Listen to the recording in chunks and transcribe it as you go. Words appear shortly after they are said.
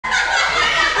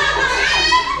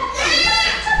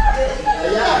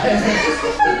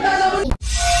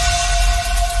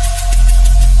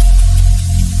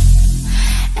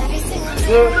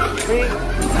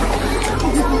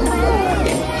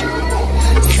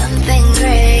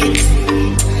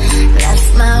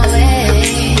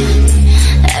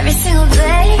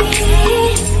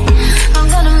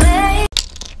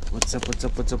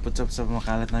What's up sa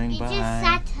makalat naming bahay? We just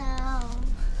sat home.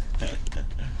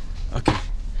 Okay.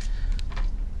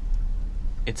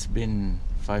 It's been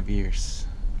 5 years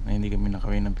na hindi kami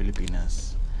nakawin ng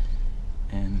Pilipinas.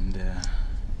 And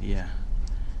yeah.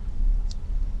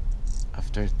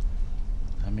 After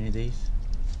how many days?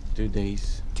 2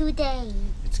 days. 2 days.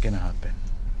 It's gonna happen.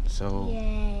 So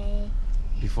yay.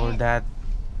 Before that,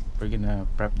 we're gonna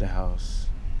prep the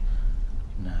house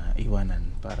na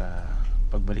iwanan para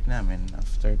pagbalik namin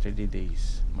after 30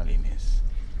 days malinis.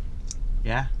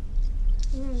 Yeah?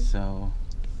 So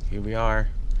here we are.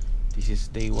 This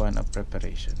is day 1 of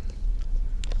preparation.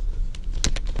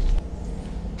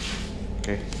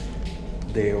 Okay.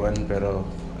 Day 1 pero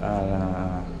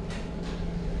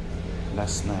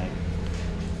last night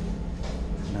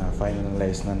na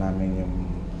finalize na namin yung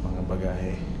mga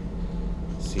bagahe.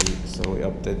 So we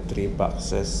opted 3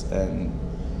 boxes and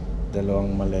 2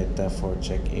 maleta for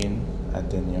check-in at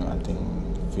then yung ating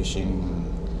fishing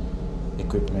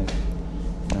equipment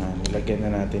na nilagyan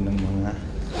na natin ng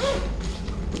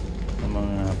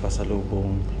mga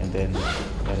pasalubong, and then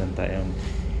meron tayong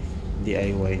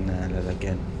DIY na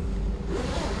lalagyan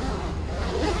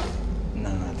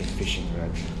ng ating fishing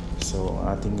rod. So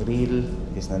ating reel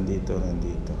is nandito.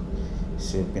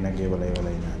 So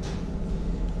pinag-iwalay-walay natin.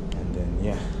 And then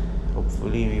yeah,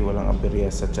 hopefully walang aberya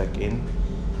sa check-in.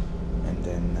 And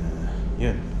then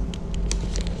yun.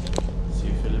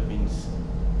 See you Philippines.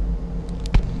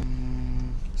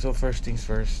 So first things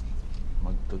first,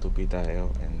 magtutupi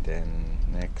tayo, and then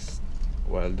next,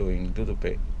 while doing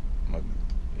tutupi,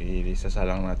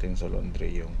 isasalang natin sa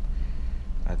laundry yung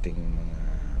ating mga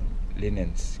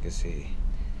linens kasi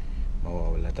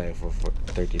mawawala tayo for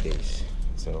 30 days.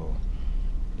 So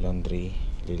laundry,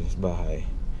 linis bahay,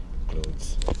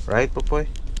 clothes, right Popoy?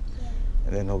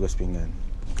 And then hugas pinggan.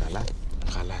 Kalat.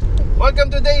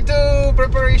 Welcome to day 2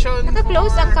 preparation.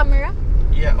 Naka-close ang camera?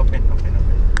 Yeah, open.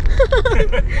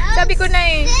 Sabi ko na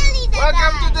eh.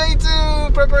 Welcome to day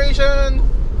 2 preparation.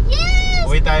 Yes.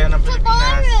 Uwi tayo ng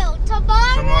Pilipinas.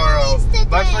 Tomorrow. Is the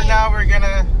day. But for now, we're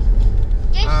gonna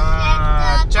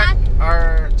check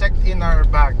in our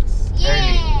bags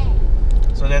early,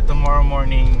 so that tomorrow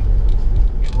morning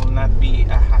it will not be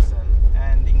a hassle,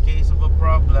 and in case of a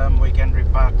problem we can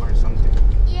repack or something.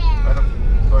 But of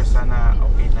course sana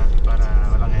okay na para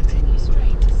walang headache.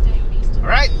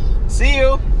 Alright, see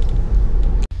you!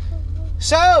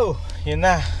 So, yun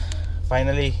na.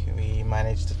 Finally, we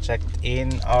managed to check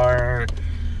in our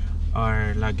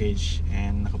luggage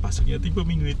and nakapasok yung ating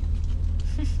pamingwit.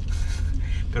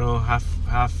 Pero half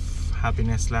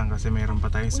happiness lang kasi mayroon pa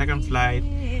tayong second flight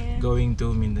going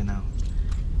to Mindanao.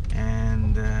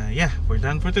 And yeah, we're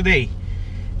done for today.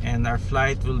 And our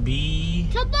flight will be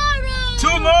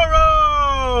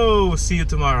tomorrow! See you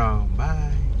tomorrow.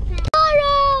 Bye.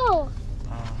 Tomorrow!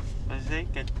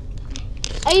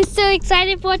 I'm so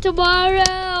excited for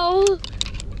tomorrow.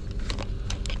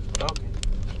 Okay.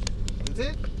 That's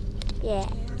it? Yeah.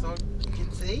 That's all you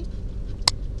can say?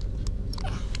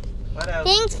 What else?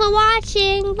 Thanks for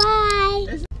watching.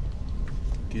 Bye.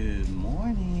 Good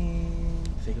morning.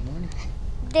 Say good morning.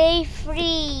 Day 3.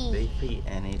 Day 3,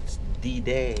 and it's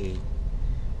D-Day.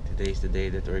 Today's the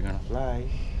day that we're gonna fly.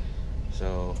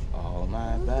 So all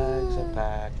my bags are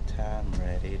packed. I'm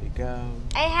ready to go.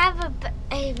 I have a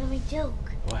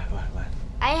joke. What?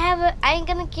 I'm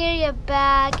gonna carry a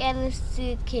bag and a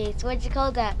suitcase. What do you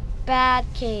call that? Bad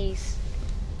case.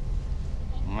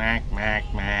 Mac.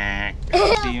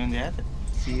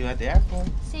 See you at the airport.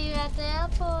 See you at the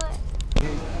airport.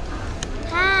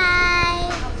 Hi.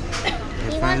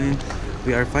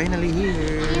 We are finally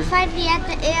here. We're finally at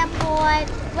the airport,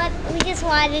 but we just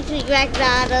wanted to eat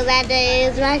McDonald's, and there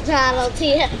is McDonald's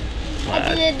here. What?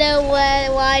 I didn't know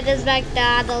why there's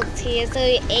McDonald's here, so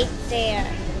we ate there.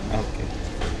 Okay.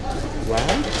 What?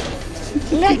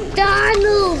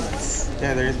 McDonald's!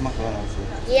 Yeah, there is McDonald's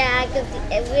here. Yeah,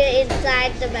 because we're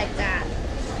inside the McDonald's.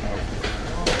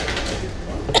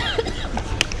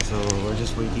 So we're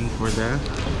just waiting for the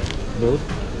boat.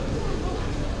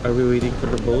 Are we waiting for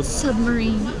the boat?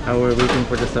 Submarine. We're waiting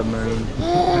for the submarine.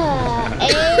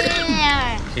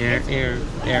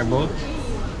 Air boat.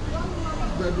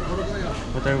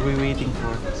 What are we waiting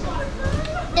for?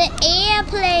 The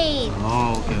airplane.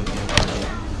 Oh, okay.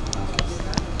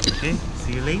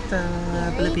 See you later,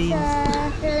 Philippines.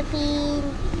 Philippines.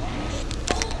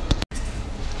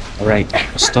 Alright,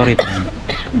 story time.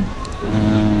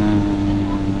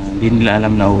 Hindi nila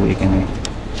alam na uwi kami.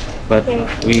 But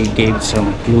we gave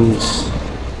some clues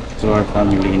to our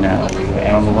family na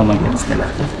ewan ko kung mag-gets nila.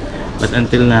 But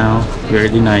until now, we are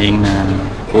denying na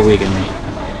uwi kami.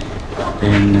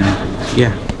 Then,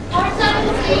 yeah.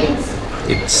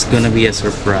 It's gonna be a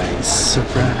surprise.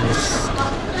 Surprise.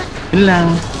 Yun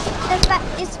lang.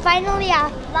 It's finally a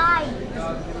flight.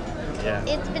 Yeah.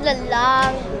 It's been a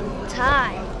long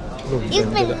time. It's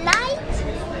been night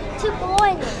to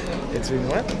morning. It's been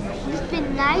what? It's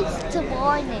been night to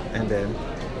morning. And then,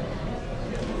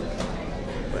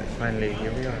 but finally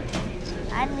here we are.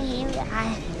 I'm here.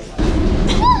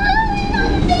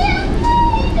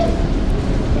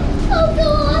 Oh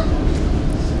God!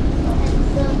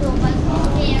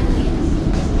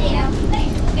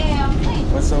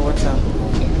 What's up?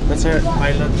 That's our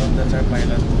pilot. That's our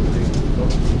pilot.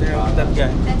 There, that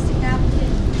guy. That's the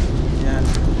captain. Yeah.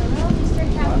 Hello, Mr.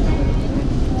 Captain.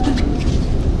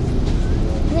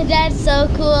 That's so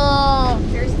cool.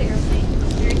 There's the airplane.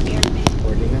 There's the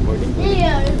airplane. Boarding.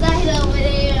 There, right over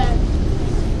there.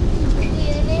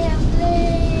 See the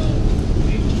airplane.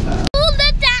 Oh,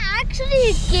 that's actually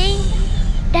a game.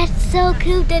 That's so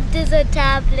cool that there's a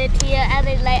tablet here and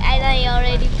it's like I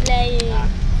already playing.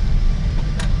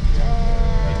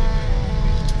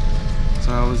 So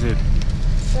how was it?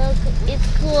 So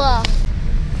it's cool.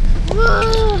 Whoa!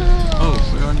 Oh,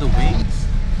 we're on the wings.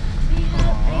 I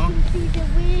can see the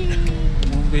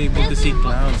wings. Won't be able to see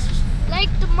clouds.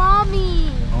 Like the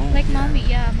mommy. Oh, Like yeah. mommy,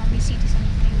 yeah, mommy sees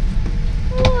something.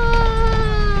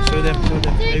 Whoa! Show them,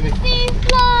 They baby. can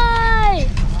fly.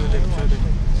 Show them.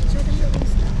 Show them the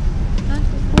wings now.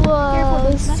 Whoa! Careful,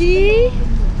 don't touch See? the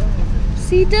window.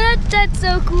 See that? That's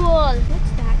so cool.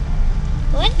 What's that?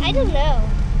 What? I don't know.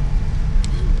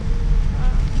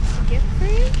 A gift for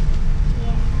you?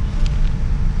 Yeah.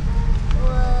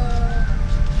 Whoa!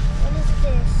 What is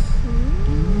this?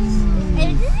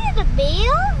 And this is the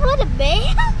mail? For the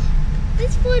mail?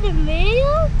 This for the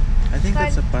mail? I think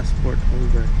that's a passport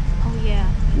holder. Oh yeah.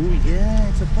 Oh yeah,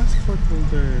 it's a passport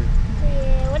holder.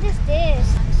 Yeah. What is this?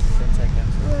 10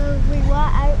 seconds.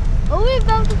 We're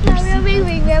about to fly. We're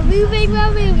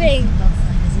moving.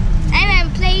 And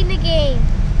I'm playing the game.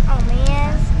 Oh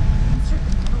man.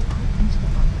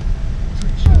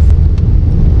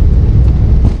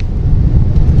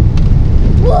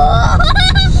 Whoa!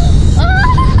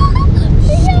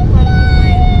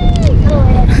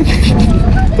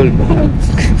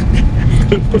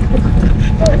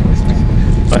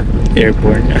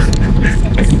 Airport.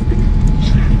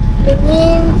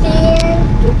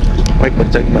 Why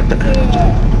kocak bata?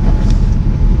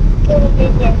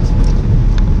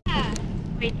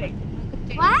 Wait.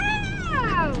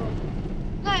 Wow!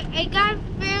 Look, I got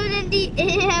food in the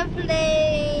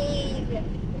airplane.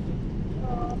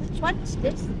 What's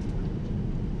this?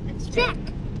 It's Check.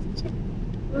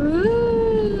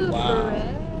 Ooh, Wow.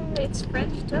 correct. It's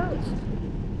French toast.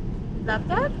 Love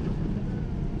that?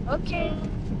 Okay.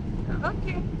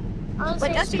 Okay. I'll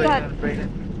What say else you check. got? Break it.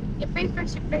 You pray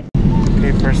first, you pray.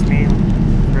 Okay, first meal.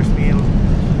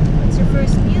 What's your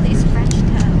first meal? Is French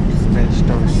toast. French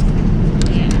toast.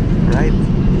 Yeah. Right?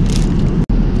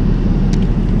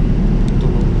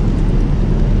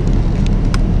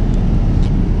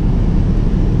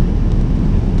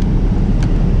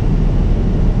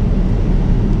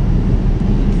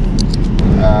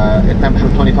 A temperature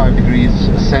of 25 degrees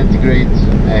centigrade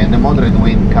and a moderate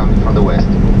wind coming from the west.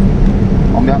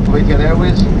 On behalf of Etihad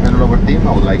Airways and all of our team,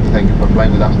 I would like to thank you for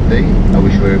flying with us today. I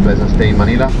wish you a very pleasant stay in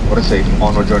Manila or a safe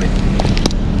onward journey.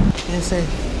 Yes, say.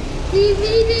 We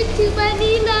made it to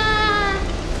Manila.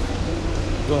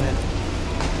 Go ahead.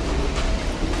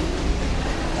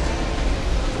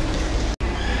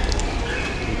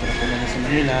 Dito na po kami sa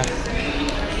Manila.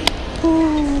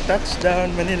 Woo! Touchdown,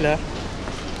 Manila.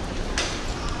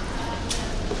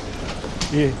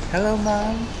 Yeah. Hello,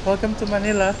 ma'am. Welcome to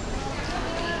Manila.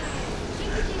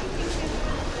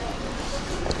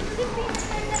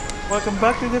 Welcome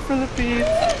back to the Philippines.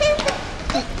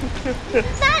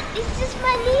 It's just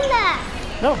Manila.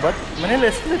 No, but Manila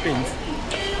is Philippines.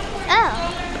 Oh.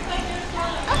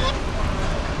 Okay.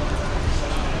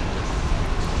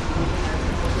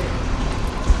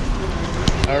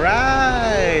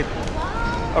 Alright.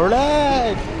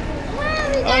 Alright. Wow,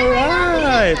 we got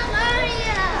Alright.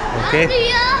 Aria. Okay.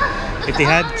 Aria.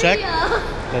 Etihad, check. Aria.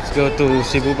 Let's go to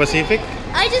Cebu Pacific.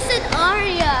 I just said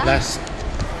Aria. Last.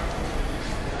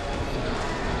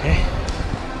 Okay.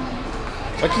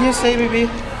 What can you say, baby?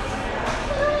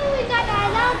 Oh, we got our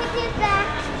luggage back.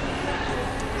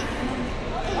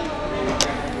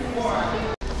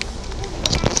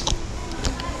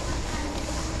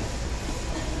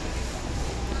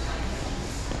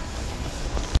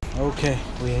 Okay,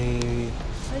 we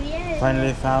Oh, yeah.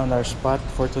 finally found our spot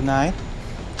for tonight.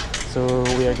 So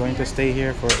we are going to stay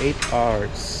here for 8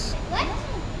 hours. What?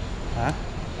 Huh?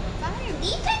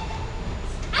 Ethan?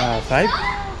 5?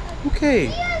 Okay.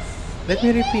 Yes. Let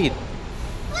me repeat.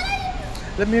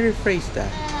 let me rephrase that.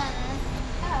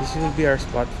 This will be our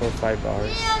spot for 5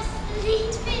 hours.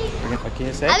 What can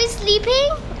you say? Are we sleeping?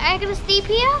 Are you gonna sleep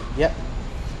here? Yep.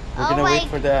 We're gonna wait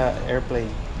for the airplane.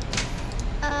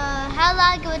 How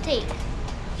long will it take?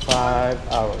 5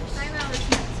 hours.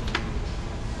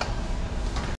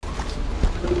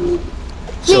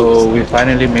 So we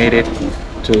finally made it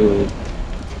to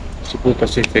Cebu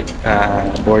Pacific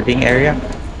boarding area.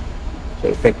 So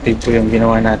effective po yung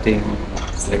ginawa nating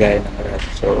lagayan ng rat.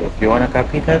 So if you wanna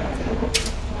copy that,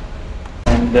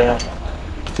 and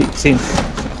since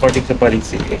according to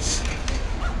policy is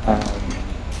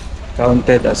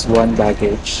counted as one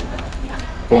baggage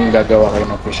kung gagawa kayo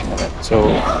ng fishing rod. So,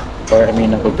 or I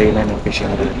mean, ng container ng fishing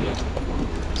rod.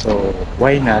 So,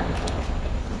 why not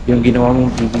yung ginawa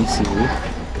mong PVC,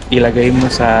 ilagay mo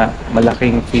sa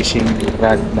malaking fishing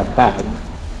rod na bag,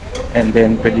 and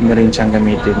then pwede mo rin siyang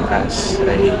gamitin as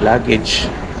a luggage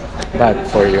bag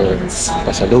for your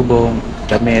pasalubong,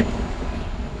 damit,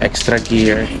 extra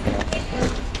gear, you know.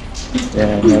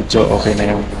 Then, medyo okay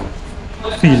na yung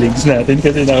feelings natin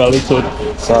kasi nakalusot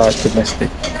sa domestic.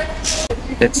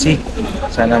 Let's see.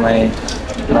 Sana may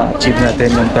ma-achieve natin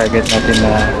yung target natin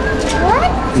na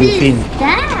bluefin.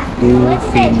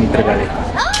 Bluefin Trigale.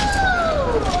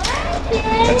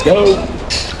 Let's go!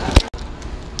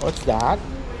 What's that?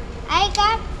 I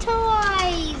got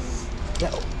toys.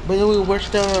 Yeah, by the way, where's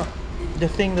the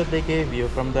thing that they gave you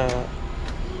from the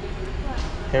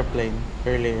airplane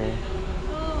earlier?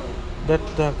 That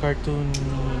cartoon,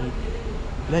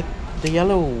 like the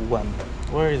yellow one.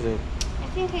 Where is it? I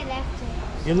think I left it.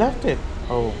 You left it.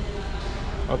 Oh.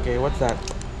 Okay, what's that?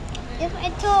 It's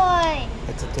a toy.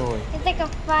 It's a toy. It's like a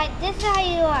fight. This is how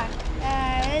you are.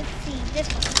 Let's see. This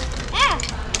one. Ah!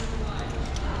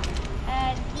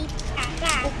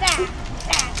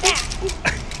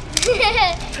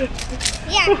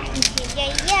 Yeah.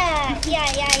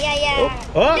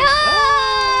 Oh. No!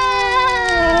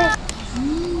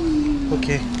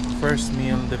 Okay, first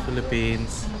meal in the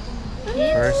Philippines.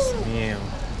 First meal.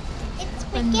 It's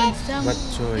spaghetti. Bok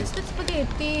choy. It's the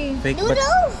spaghetti.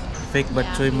 Noodles? Fake bok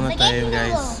choy muna tayo, Spaghetti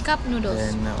guys. noodles. Cup noodles.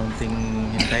 Then, unting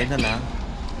hintay na lang.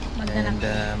 And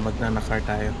magnanakar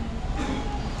tayo.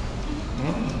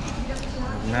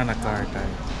 Magnanakar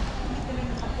tayo.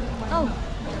 Oh.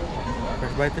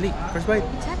 First bite, Dali. First bite.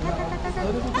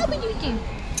 How would you do?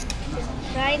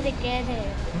 Try to get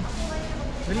it.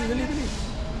 Dali.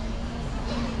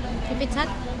 If it's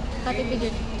hot, that would be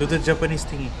good. To the Japanese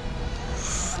thingy.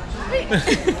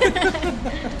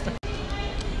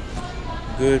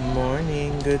 Good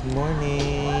morning.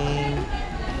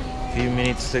 Few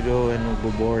minutes to go and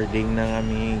magbo-boarding na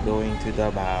kami going to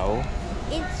Davao.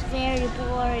 It's very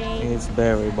boring. It's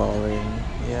very boring.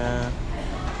 Yeah.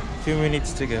 Few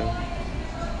minutes to go.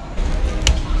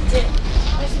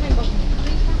 Where's my book?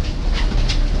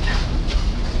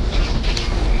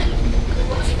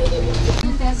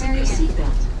 Fasten your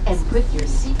seatbelt and put your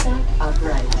seatbelt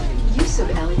upright. Use of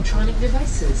electronic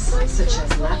devices such as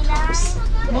laptops,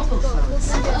 mobile phones,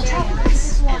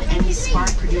 tablets, and any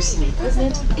spark-producing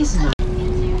equipment is not.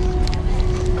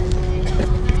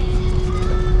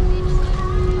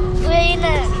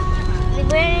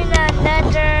 We're in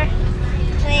another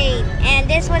plane, and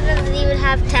this one doesn't even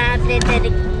have tablets and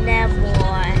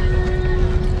more.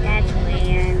 That's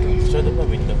weird. Show them the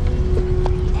window.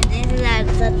 And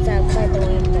this is outside the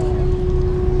window.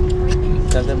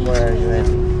 Tell them where you at.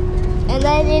 And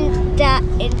I'm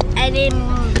in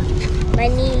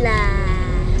Manila.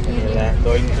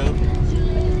 Going to?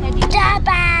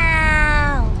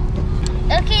 Davao.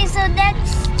 Okay, so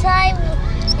next time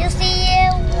you'll see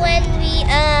you when we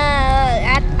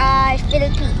at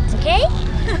Philippines. Okay?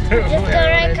 Just go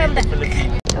right, come back. Over the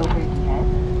head,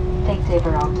 take tape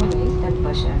around the waist and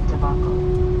push in to buckle.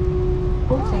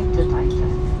 Pull tape to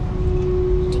tighten.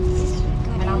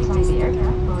 When outside the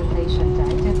aircraft, pull inflation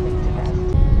tight and link to vest.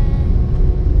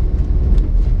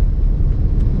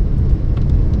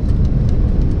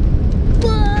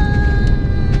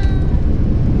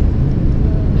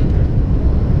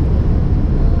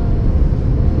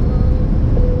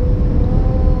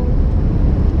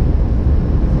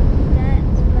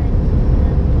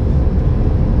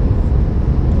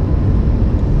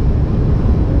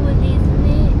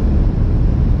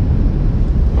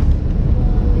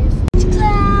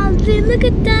 Look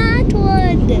at that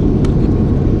one.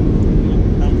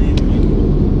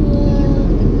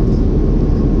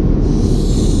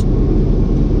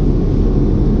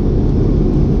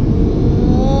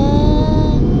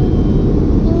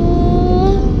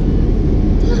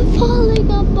 I'm falling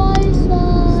on my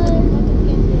side.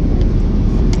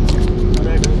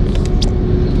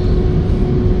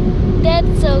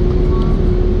 That's so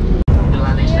cool.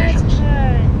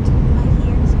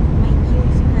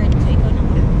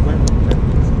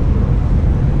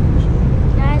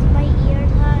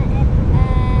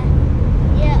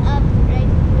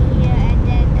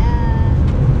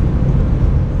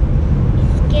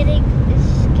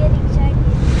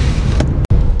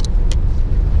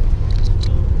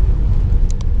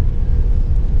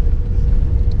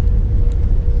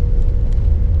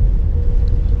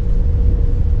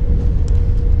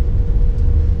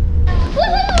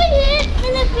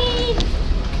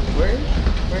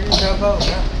 Davao.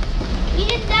 Yeah.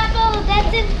 Eat in Davao, that's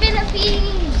in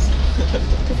Philippines.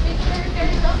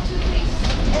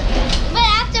 But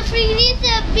after 3 need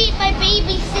to meet my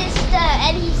baby sister,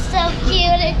 and he's so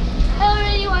cute. I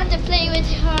really want to play with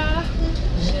her.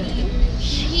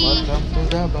 Welcome to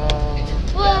Davao.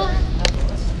 Well,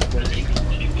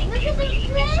 look at the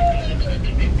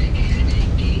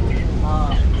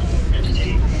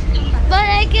but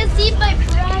I can see my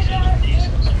brother.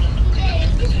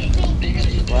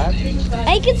 What?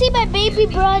 I can see my baby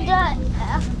brother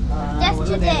just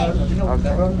today.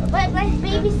 Okay. But my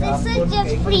baby sister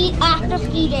just freed after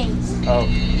 3 days. Oh.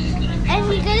 And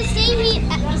we're gonna stay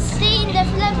in the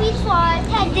Philippines for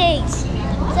 10 days.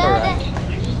 So Alright.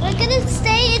 we're gonna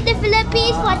stay in the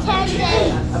Philippines for 10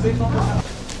 days.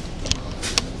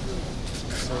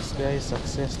 So guys,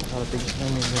 success. Nakarating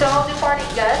namin. To all departing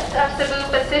guests of Cebu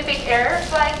Pacific Air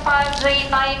Flight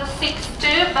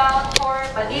 53962 bound for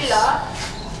Manila,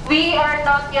 we are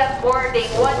not yet boarding.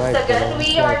 Once again,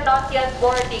 we are not yet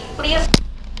boarding. Please.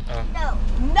 No.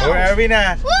 Where are we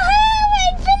na? Woohoo!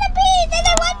 In Philippines! And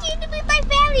I want you to meet my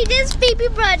family. This is baby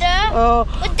brother. Oh,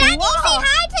 But Daddy, say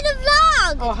hi to the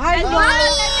vlog. oh, hi And vlog! Mommy.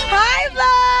 Hi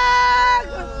vlog!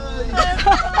 That's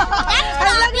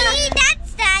Mommy.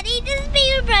 That's Daddy. This is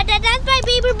baby brother. That's my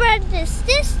baby brother's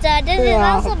sister. This is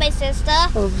Yeah. also my sister.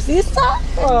 Oh, sister?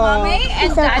 Mommy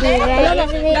and Daddy.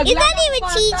 It's not even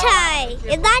Chichai.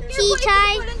 It's not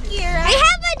Chichai.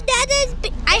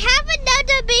 I have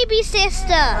another baby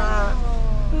sister.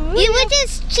 Which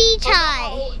is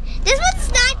Chichai. This one's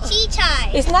not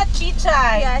Chichai. It's not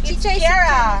Chichai. Yeah, Chichai is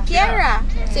Kiara. Kiara.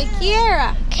 Say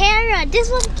Kiara. Kara. This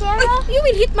one's Kara. You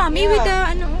will hit mommy with the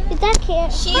ano. Is that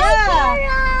Kara? Yeah. Hi,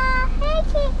 Kara. Hi,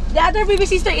 Kara. The other baby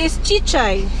sister is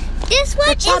Chichai. This The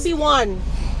one chubby is. one.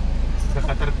 Sa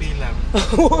Caterpillar.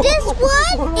 This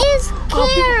one is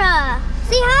Kara.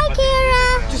 Say hi, Kara.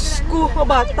 Diyos ko,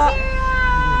 bata.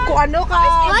 Kung ano ka...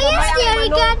 Why are you staring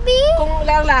at me? Kung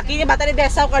lalaki, bata ni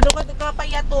Dessa, kung ano ka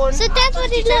payaton. So that's what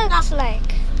it looks like.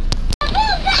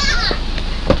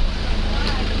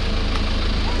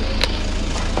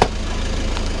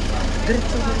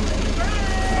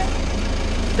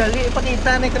 Dali,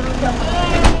 ipakita na yung kalungan.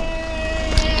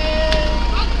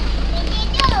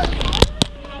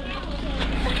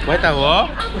 Wait, ako?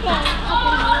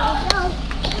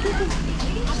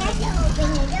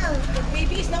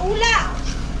 Baby is naula.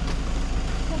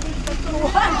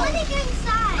 What is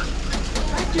inside?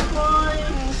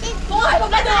 Hoy,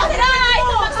 magkano ka sila?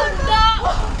 Ito magsundo.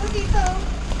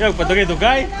 Yung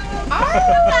patugay-tugay.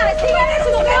 Sige na,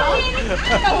 sunugan.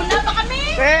 Kahuna pa kami.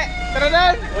 Tara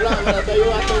na!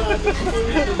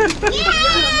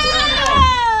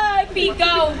 Ay,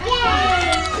 pigaw.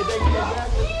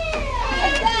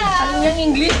 Ano yung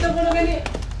English na puno gani?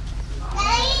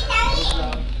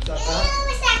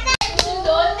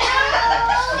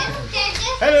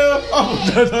 Hello! Oh,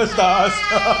 taas.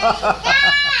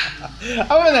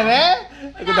 Apa na ne?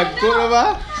 Aku nagpuro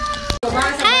ba?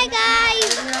 Hi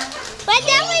guys! But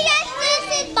then we just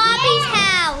visit Bobby's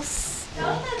house.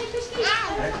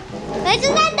 This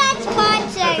is not that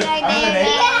sponsor right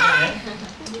there.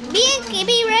 Me and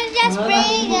Kimmy were just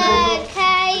bring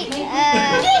kite.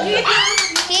 Kata,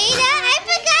 I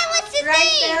forgot what's his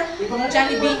name.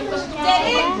 Jollibee.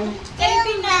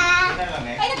 Jollibee na.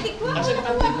 Ay, nagtikwa.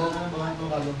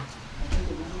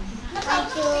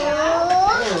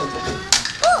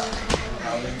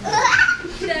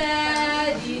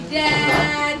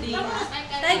 Daddy.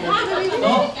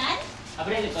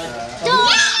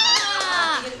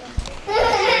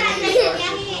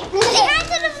 Say hi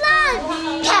to the vlog.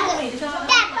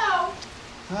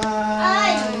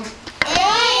 Hey.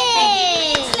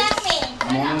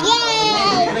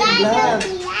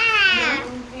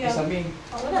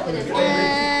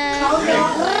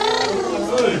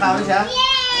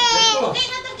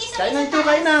 Kain na ito,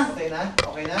 kain na. Okay na?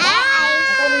 Okay na?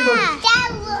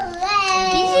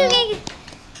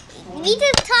 Need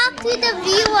to talk to the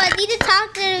viewers. Need to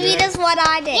talk to the viewers what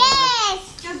I did. Yes.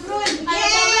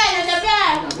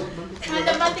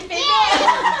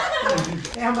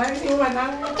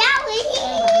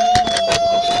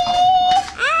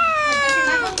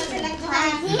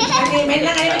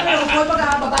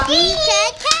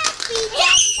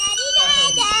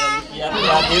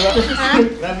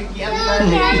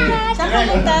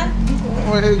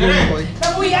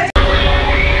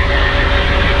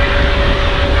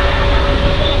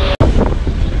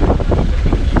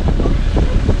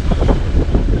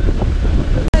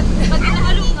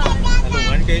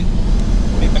 Alungan kay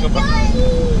hindi tagapak.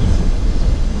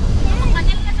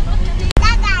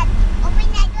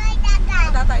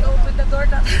 Tatay, open the door.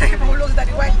 Tatay, mahulog.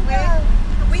 Daddy, white way.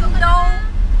 Window.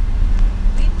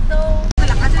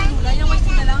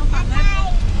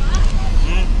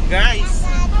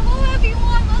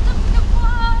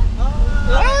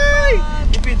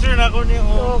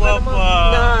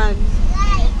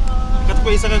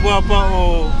 gwapa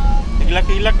o.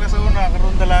 Naglaki-ilak na sa una.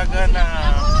 Karoon talaga na.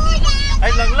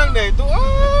 Ay, lang na ito.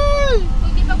 Ay!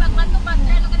 Hindi pa magbantupan.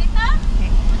 Ano ganito?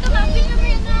 Ito ba?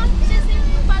 Pinamay na. Sisi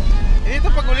yung button.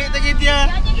 Dito pag-uli tagit yan.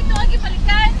 Yan yung ito ang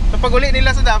ipalikan. Sa pag-uli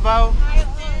nila sa Davao.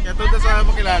 Kaya ito sa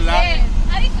makilala.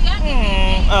 Ari ko yan.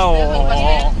 Oo.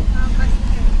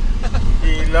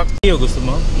 Ilak. Iyo, gusto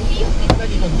mo?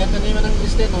 Content na naman ng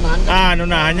Kristen.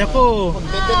 Nunahan niya po.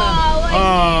 Content na.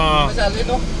 Masali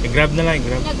no? I-grab na lang,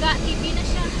 i-grab. Nag-TV na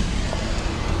siya.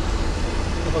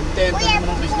 Content na naman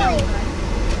ng Kristen.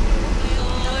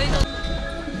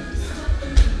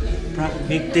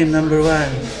 Victim number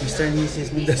 1, Mr. and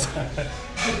Mrs. Mendasa.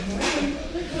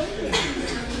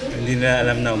 Hindi na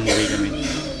alam na umuwi kami.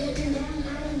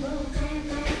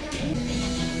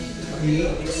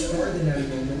 Create extraordinary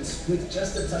moments with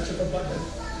just a touch of a button.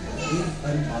 Live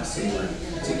an awesome life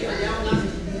together.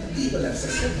 Viva la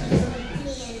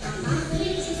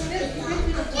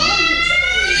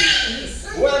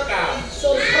Welcome!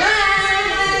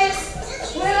 Surprise!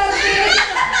 Where are you?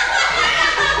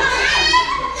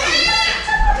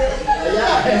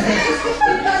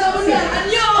 Alam mo na,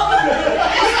 anyo!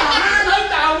 Ay,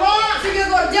 tama! Sige,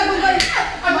 Gordia, kung kayo.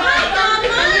 Ay, tama!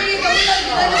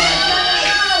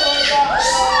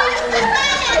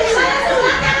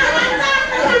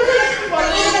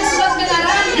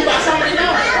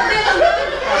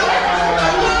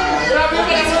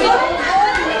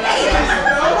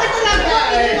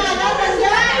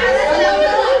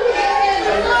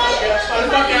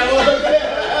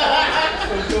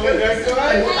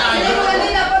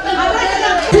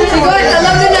 Siguro,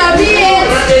 alam na namin!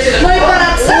 May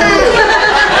paratsa!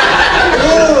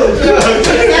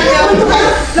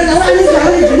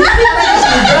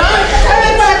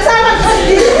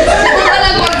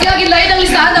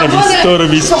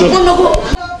 Nabisto.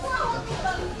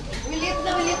 Wilit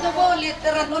na po.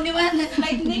 Literal mo ni man.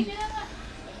 Lightning.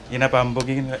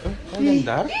 Ginapambogin na. Ay,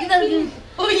 ganda.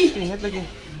 Uy! Ingat lagi.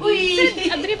 Uy!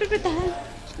 Abri, prepetahan.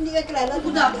 Hindi ka kilala.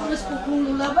 Kuda ako. Mas pukong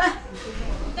lula ba?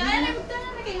 Dahil na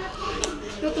kayo.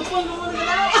 Tutupon mo muna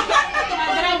na.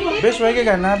 Besh, why ka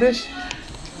gana, Besh?